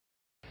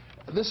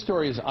This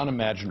story is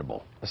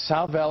unimaginable. A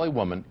South Valley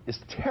woman is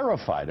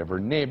terrified of her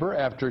neighbor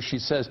after she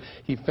says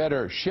he fed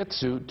her Shih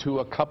Tzu to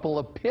a couple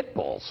of pit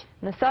bulls.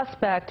 The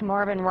suspect,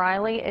 Marvin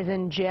Riley, is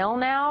in jail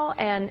now,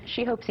 and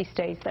she hopes he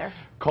stays there.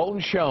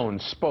 Colton Schoen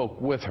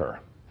spoke with her.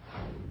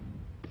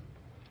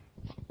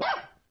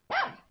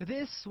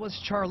 This was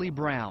Charlie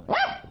Brown,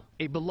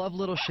 a beloved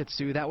little Shih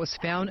Tzu that was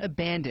found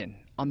abandoned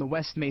on the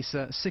West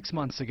Mesa 6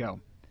 months ago.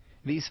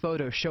 These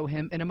photos show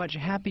him in a much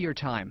happier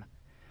time.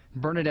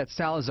 Bernadette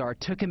Salazar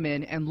took him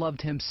in and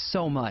loved him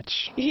so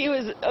much. He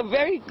was a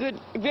very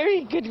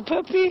good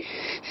puppy.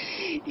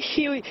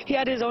 He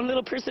had his own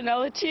little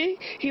personality.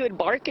 He would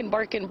bark and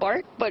bark and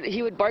bark, but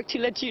he would bark to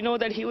let you know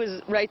that he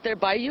was right there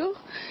by you.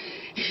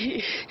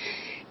 He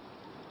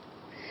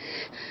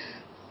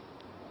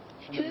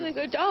was like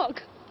a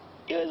dog.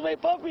 He was my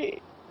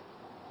puppy.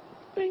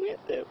 I miss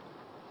him.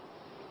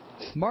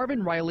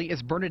 Marvin Riley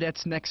is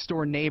Bernadette's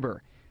next-door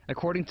neighbor.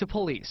 According to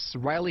police,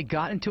 Riley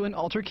got into an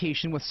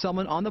altercation with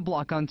someone on the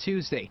block on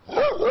Tuesday.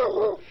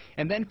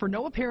 And then, for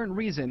no apparent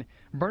reason,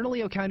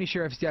 Bernalillo County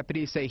Sheriff's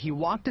deputies say he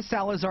walked to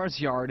Salazar's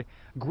yard,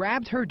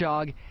 grabbed her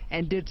dog,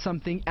 and did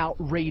something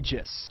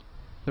outrageous.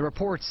 The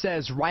report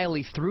says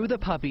Riley threw the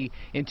puppy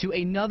into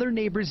another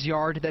neighbor's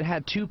yard that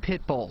had 2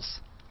 pit bulls.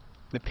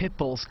 The pit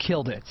bulls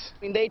killed it.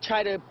 I mean, they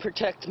try to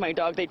protect my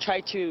dog. They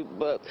try to,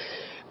 but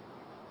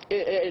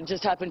it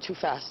just happened too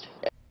fast.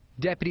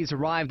 Deputies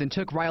arrived and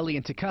took Riley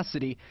into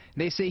custody.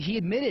 They say he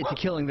admitted to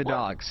killing the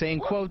dog, saying,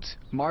 quote,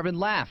 Marvin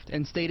laughed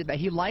and stated that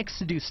he likes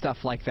to do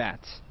stuff like that.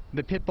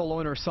 The pit bull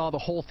owner saw the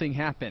whole thing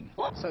happen.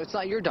 So it's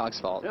not your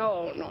dog's fault?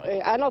 No,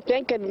 I don't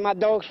think it's my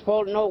dog's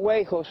fault. No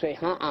way, Jose.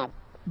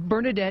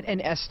 Bernadette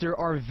and Esther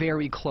are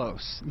very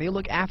close. They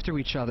look after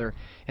each other,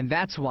 and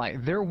that's why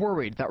they're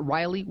worried that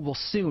Riley will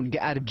soon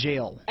get out of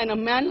jail. And a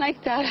man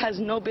like that has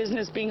no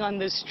business being on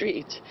this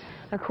street.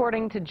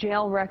 According to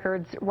jail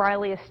records,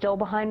 Riley is still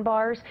behind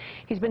bars.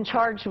 He's been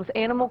charged with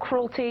animal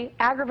cruelty,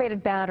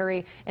 aggravated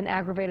battery, and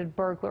aggravated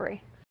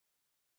burglary.